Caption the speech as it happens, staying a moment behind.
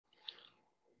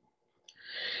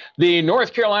The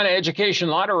North Carolina Education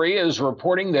Lottery is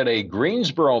reporting that a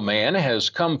Greensboro man has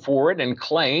come forward and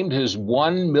claimed his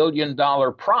 $1 million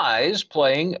prize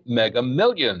playing Mega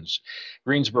Millions.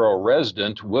 Greensboro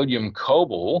resident William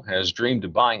Coble has dreamed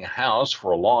of buying a house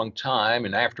for a long time,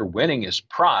 and after winning his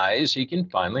prize, he can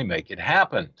finally make it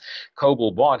happen.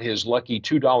 Coble bought his lucky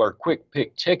 $2 quick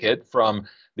pick ticket from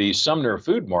the Sumner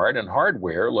Food Mart and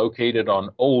Hardware located on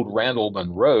Old Randleman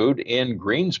Road in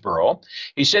Greensboro.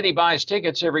 He said he buys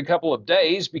tickets every couple of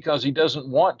days because he doesn't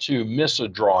want to miss a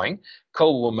drawing.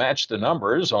 Cole will match the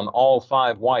numbers on all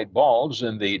 5 white balls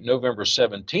in the November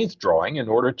 17th drawing in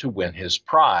order to win his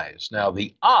prize. Now,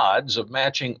 the odds of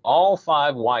matching all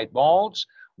 5 white balls,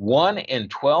 1 in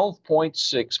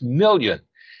 12.6 million.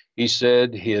 He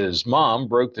said his mom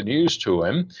broke the news to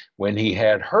him when he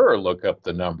had her look up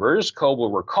the numbers. Cole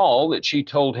will recall that she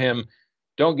told him,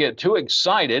 "Don't get too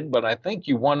excited, but I think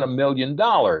you won $1 million."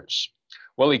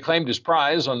 Well, he claimed his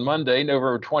prize on Monday,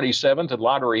 November 27th, at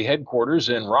lottery headquarters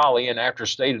in Raleigh, and after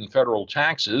state and federal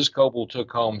taxes, Coble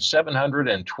took home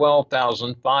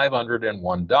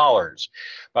 $712,501.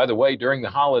 By the way, during the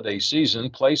holiday season,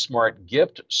 PlaySmart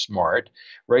Gift Smart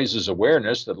raises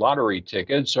awareness that lottery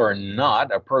tickets are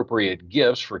not appropriate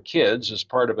gifts for kids as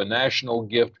part of a national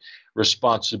gift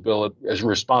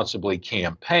responsibly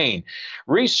campaign.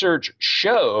 Research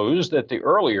shows that the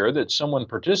earlier that someone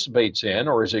participates in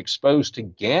or is exposed to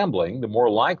gambling, the more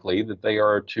likely that they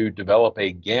are to develop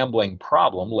a gambling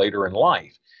problem later in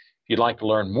life. If you'd like to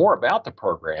learn more about the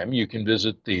program, you can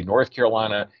visit the North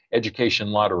Carolina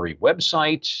Education Lottery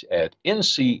website at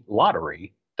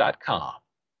nclottery.com.